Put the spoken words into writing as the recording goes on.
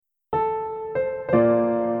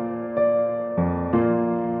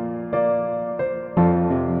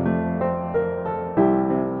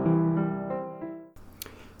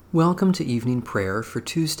Welcome to evening prayer for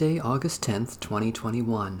Tuesday, August 10th,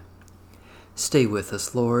 2021. Stay with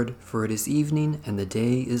us, Lord, for it is evening and the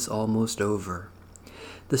day is almost over.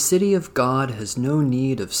 The city of God has no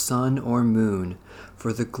need of sun or moon,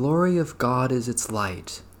 for the glory of God is its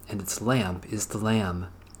light, and its lamp is the Lamb.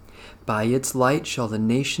 By its light shall the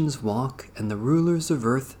nations walk, and the rulers of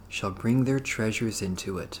earth shall bring their treasures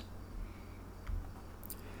into it.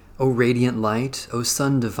 O radiant light, O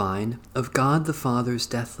Son divine, of God the Father's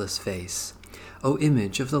deathless face, O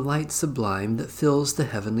image of the light sublime that fills the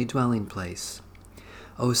heavenly dwelling place.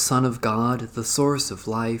 O Son of God, the source of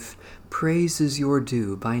life, praise is your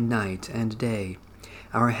due by night and day.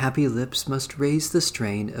 Our happy lips must raise the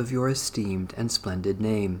strain of your esteemed and splendid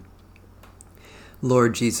name.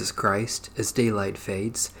 Lord Jesus Christ, as daylight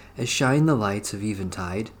fades, as shine the lights of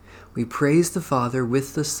eventide, we praise the Father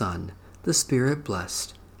with the Son, the Spirit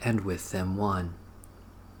blessed, and with them one.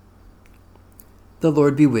 The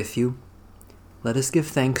Lord be with you. Let us give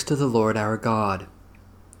thanks to the Lord our God.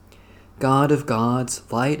 God of gods,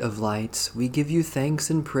 light of lights, we give you thanks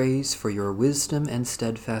and praise for your wisdom and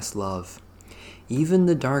steadfast love. Even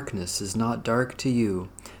the darkness is not dark to you.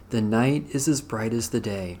 The night is as bright as the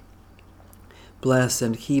day. Bless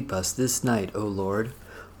and keep us this night, O Lord.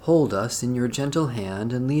 Hold us in your gentle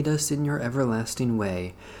hand and lead us in your everlasting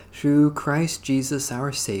way, through Christ Jesus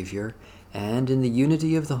our Savior, and in the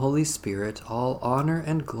unity of the Holy Spirit, all honor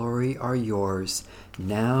and glory are yours,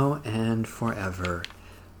 now and forever.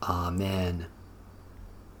 Amen.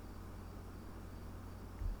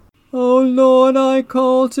 O Lord, I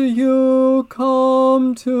call to you,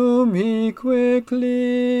 come to me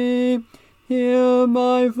quickly. Hear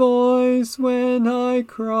my voice when I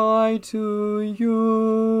cry to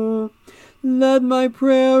you. Let my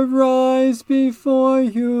prayer rise before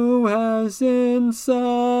you as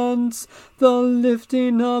incense, the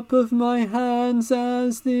lifting up of my hands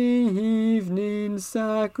as the evening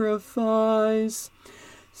sacrifice.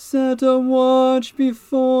 Set a watch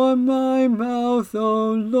before my mouth,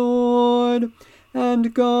 O Lord,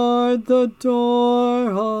 and guard the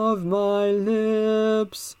door of my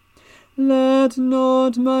lips. Let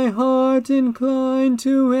not my heart incline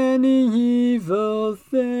to any evil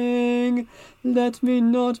thing. Let me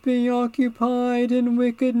not be occupied in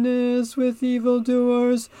wickedness with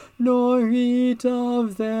evildoers, nor eat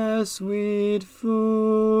of their sweet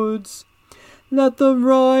foods. Let the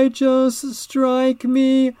righteous strike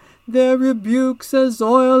me. Their rebukes as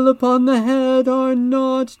oil upon the head are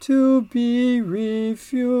not to be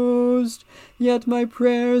refused. Yet my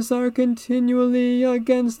prayers are continually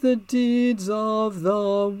against the deeds of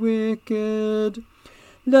the wicked.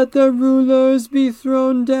 Let the rulers be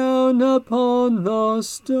thrown down upon the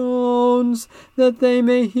stones, that they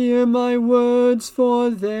may hear my words,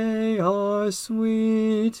 for they are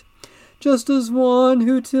sweet. Just as one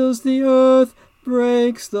who tills the earth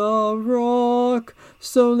breaks the rock,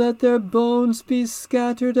 so let their bones be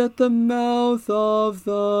scattered at the mouth of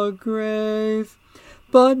the grave.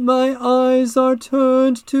 But my eyes are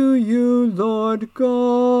turned to you, Lord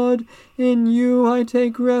God. In you I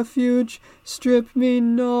take refuge. Strip me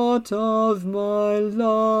not of my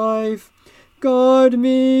life. Guard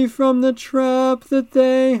me from the trap that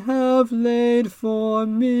they have laid for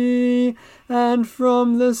me, and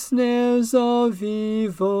from the snares of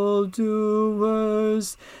evildoers.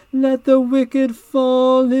 Let the wicked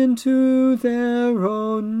fall into their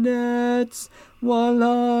own nets, while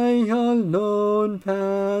I alone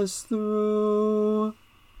pass through.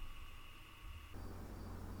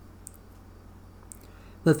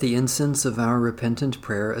 Let the incense of our repentant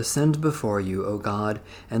prayer ascend before you, O God,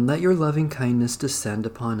 and let your loving kindness descend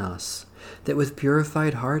upon us, that with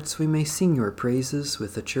purified hearts we may sing your praises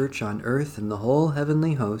with the church on earth and the whole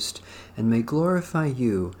heavenly host, and may glorify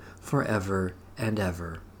you forever and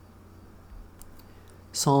ever.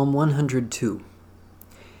 Psalm 102.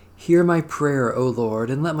 Hear my prayer, O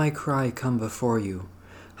Lord, and let my cry come before you.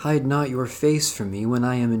 Hide not your face from me when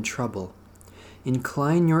I am in trouble.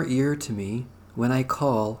 Incline your ear to me. When I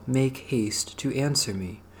call, make haste to answer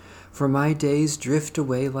me. For my days drift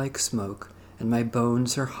away like smoke, and my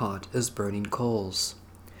bones are hot as burning coals.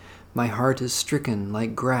 My heart is stricken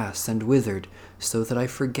like grass and withered, so that I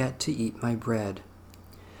forget to eat my bread.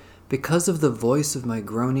 Because of the voice of my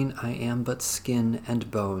groaning, I am but skin and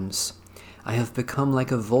bones. I have become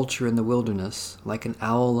like a vulture in the wilderness, like an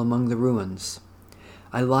owl among the ruins.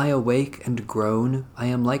 I lie awake and groan. I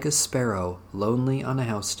am like a sparrow, lonely on a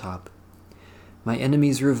housetop. My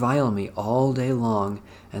enemies revile me all day long,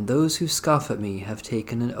 and those who scoff at me have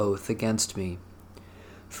taken an oath against me.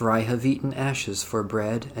 For I have eaten ashes for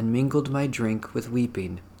bread, and mingled my drink with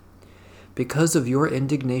weeping. Because of your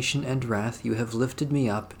indignation and wrath you have lifted me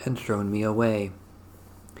up and thrown me away.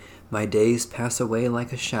 My days pass away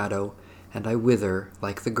like a shadow, and I wither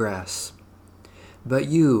like the grass. But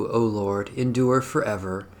you, O Lord, endure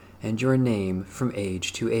forever, and your name from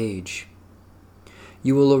age to age.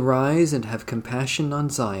 You will arise and have compassion on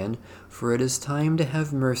Zion, for it is time to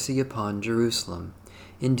have mercy upon Jerusalem.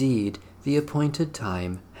 Indeed, the appointed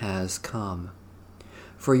time has come.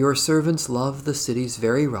 For your servants love the city's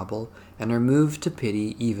very rubble, and are moved to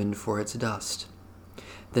pity even for its dust.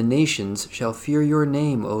 The nations shall fear your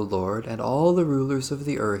name, O Lord, and all the rulers of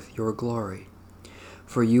the earth your glory.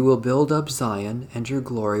 For you will build up Zion, and your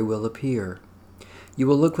glory will appear. You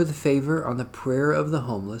will look with favor on the prayer of the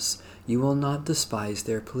homeless. You will not despise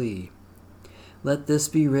their plea. Let this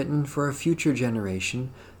be written for a future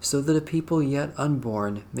generation, so that a people yet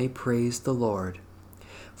unborn may praise the Lord.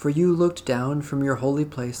 For you looked down from your holy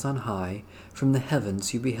place on high. From the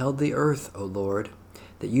heavens you beheld the earth, O Lord,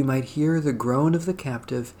 that you might hear the groan of the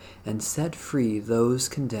captive and set free those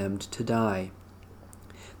condemned to die,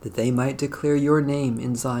 that they might declare your name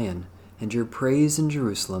in Zion and your praise in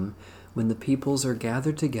Jerusalem, when the peoples are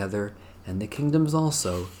gathered together and the kingdoms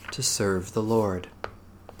also to serve the Lord.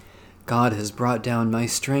 God has brought down my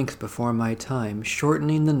strength before my time,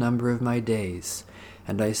 shortening the number of my days.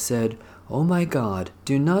 And I said, O my God,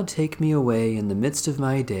 do not take me away in the midst of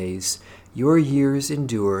my days. Your years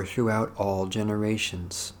endure throughout all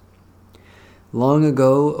generations. Long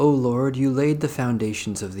ago, O Lord, you laid the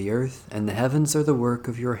foundations of the earth, and the heavens are the work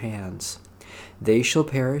of your hands. They shall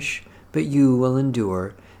perish, but you will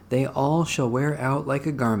endure. They all shall wear out like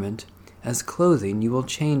a garment. As clothing you will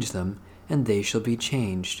change them, and they shall be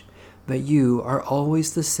changed. But you are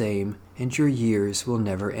always the same, and your years will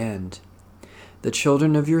never end. The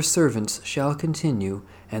children of your servants shall continue,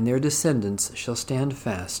 and their descendants shall stand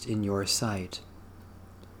fast in your sight.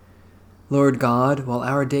 Lord God, while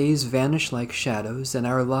our days vanish like shadows, and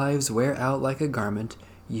our lives wear out like a garment,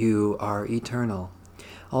 you are eternal.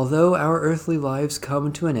 Although our earthly lives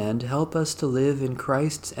come to an end, help us to live in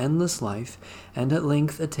Christ's endless life, and at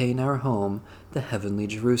length attain our home, the heavenly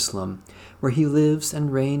Jerusalem, where he lives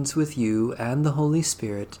and reigns with you and the Holy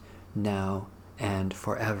Spirit, now and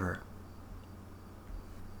forever.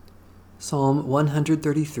 Psalm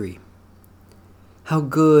 133. How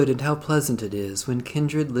good and how pleasant it is when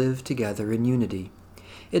kindred live together in unity.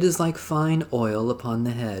 It is like fine oil upon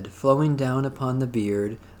the head, flowing down upon the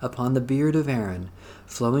beard of Aaron,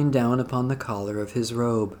 flowing down upon the collar of his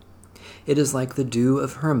robe. It is like the dew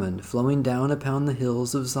of Hermon, flowing down upon the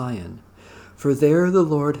hills of Zion. For there the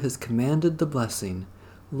Lord has commanded the blessing,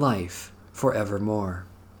 life forevermore.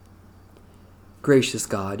 Gracious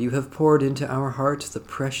God, you have poured into our hearts the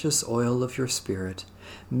precious oil of your Spirit.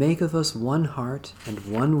 Make of us one heart and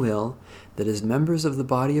one will, that as members of the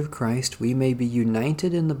body of Christ we may be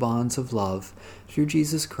united in the bonds of love, through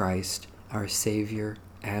Jesus Christ, our Savior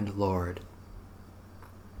and Lord.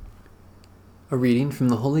 A reading from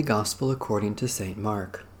the Holy Gospel according to St.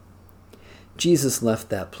 Mark. Jesus left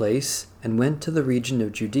that place and went to the region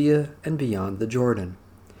of Judea and beyond the Jordan.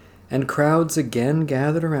 And crowds again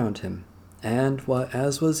gathered around him, and,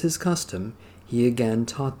 as was his custom, he again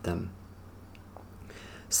taught them.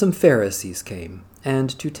 Some Pharisees came, and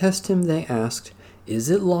to test him they asked, "Is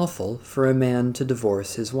it lawful for a man to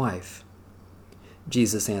divorce his wife?"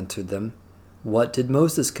 Jesus answered them, "What did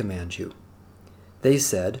Moses command you?" They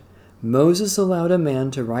said, "Moses allowed a man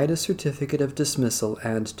to write a certificate of dismissal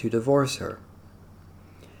and to divorce her."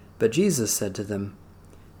 But Jesus said to them,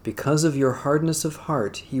 "Because of your hardness of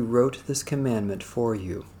heart he wrote this commandment for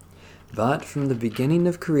you. But from the beginning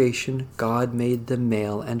of creation God made them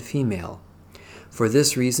male and female. For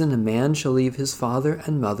this reason a man shall leave his father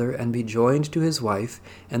and mother and be joined to his wife,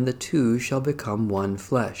 and the two shall become one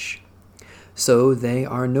flesh. So they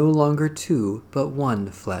are no longer two, but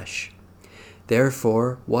one flesh.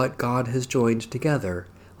 Therefore what God has joined together,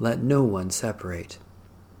 let no one separate."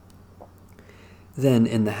 Then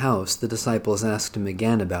in the house the disciples asked him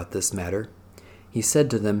again about this matter. He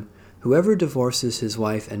said to them, "Whoever divorces his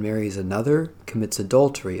wife and marries another commits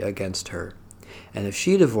adultery against her. And if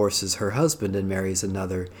she divorces her husband and marries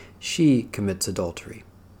another, she commits adultery."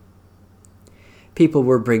 People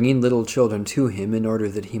were bringing little children to him in order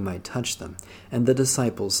that he might touch them, and the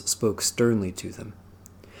disciples spoke sternly to them.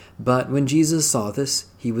 But when Jesus saw this,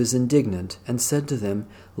 he was indignant and said to them,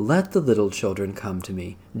 "Let the little children come to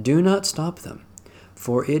me. Do not stop them,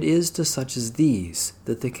 for it is to such as these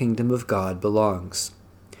that the kingdom of God belongs.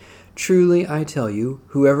 Truly, I tell you,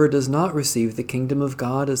 whoever does not receive the kingdom of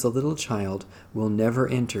God as a little child will never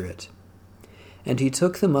enter it." And he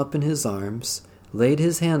took them up in his arms, laid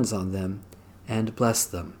his hands on them, and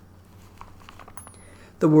blessed them.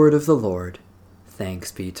 The word of the Lord.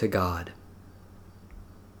 Thanks be to God.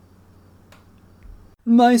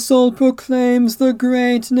 My soul proclaims the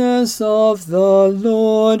greatness of the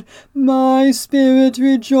Lord. My spirit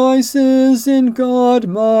rejoices in God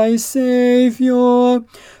my Saviour.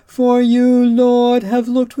 For you, Lord, have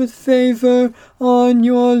looked with favor on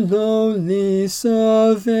your lowly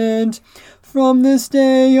servant. From this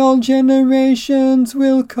day all generations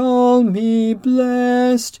will call me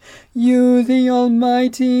blessed. You, the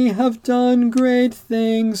Almighty, have done great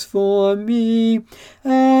things for me,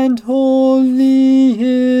 and holy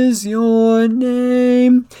is your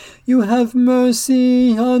name. You have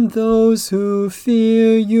mercy on those who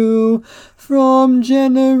fear you, from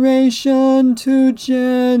generation to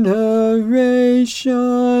generation.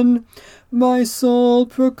 My soul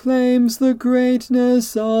proclaims the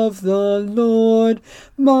greatness of the Lord.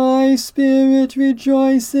 My spirit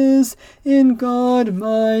rejoices in God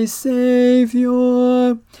my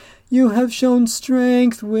Saviour. You have shown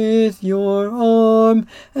strength with your arm,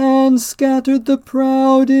 and scattered the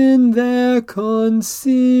proud in their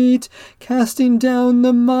conceit, casting down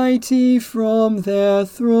the mighty from their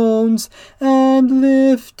thrones, and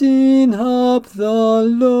lifting up the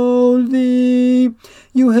lowly.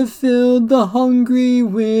 You have filled the hungry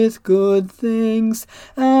with good things,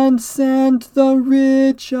 and sent the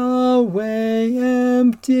rich away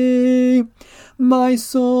empty. My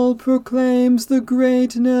soul proclaims the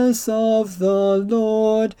greatness of the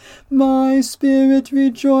Lord. My spirit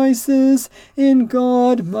rejoices in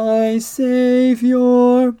God my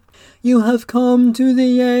Saviour. You have come to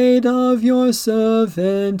the aid of your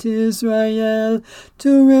servant Israel,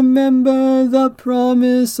 to remember the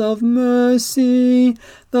promise of mercy,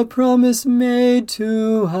 the promise made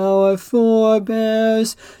to our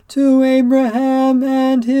forebears, to Abraham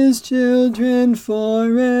and his children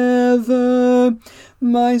forever.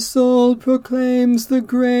 My soul proclaims the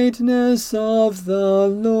greatness of the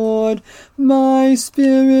Lord. My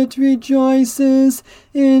spirit rejoices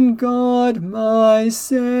in God my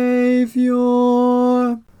Saviour.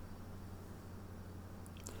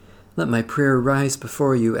 Let my prayer rise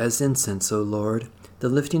before you as incense, O Lord, the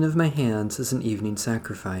lifting of my hands as an evening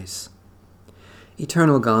sacrifice.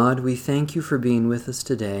 Eternal God, we thank you for being with us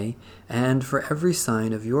today and for every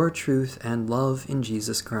sign of your truth and love in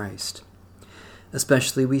Jesus Christ.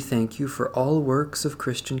 Especially we thank you for all works of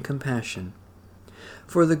Christian compassion,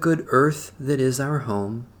 for the good earth that is our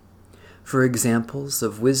home, for examples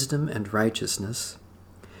of wisdom and righteousness,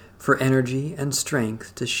 for energy and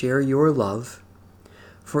strength to share your love,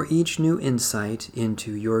 for each new insight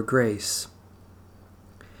into your grace.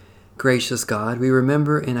 Gracious God, we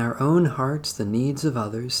remember in our own hearts the needs of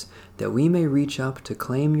others, that we may reach up to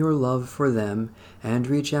claim your love for them and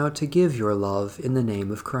reach out to give your love in the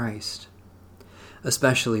name of Christ.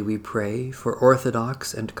 Especially we pray for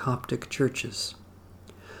Orthodox and Coptic churches,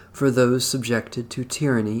 for those subjected to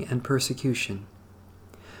tyranny and persecution,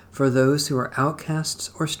 for those who are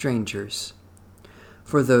outcasts or strangers,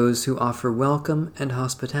 for those who offer welcome and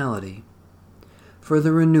hospitality, for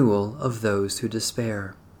the renewal of those who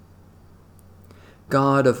despair.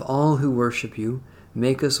 God of all who worship you,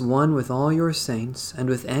 make us one with all your saints and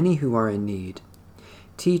with any who are in need.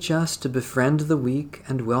 Teach us to befriend the weak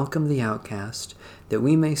and welcome the outcast, that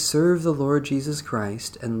we may serve the Lord Jesus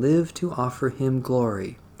Christ and live to offer him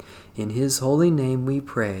glory. In his holy name we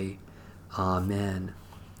pray. Amen.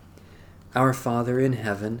 Our Father in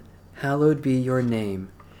heaven, hallowed be your name.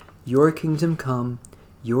 Your kingdom come,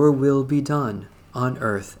 your will be done, on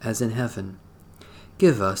earth as in heaven.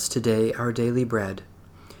 Give us today our daily bread.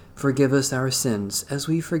 Forgive us our sins as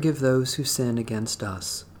we forgive those who sin against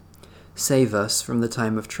us. Save us from the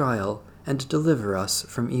time of trial, and deliver us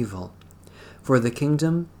from evil. For the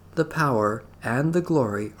kingdom, the power, and the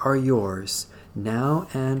glory are yours, now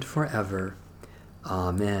and forever.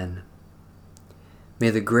 Amen. May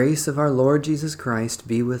the grace of our Lord Jesus Christ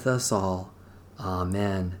be with us all.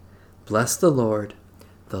 Amen. Bless the Lord.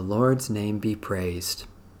 The Lord's name be praised.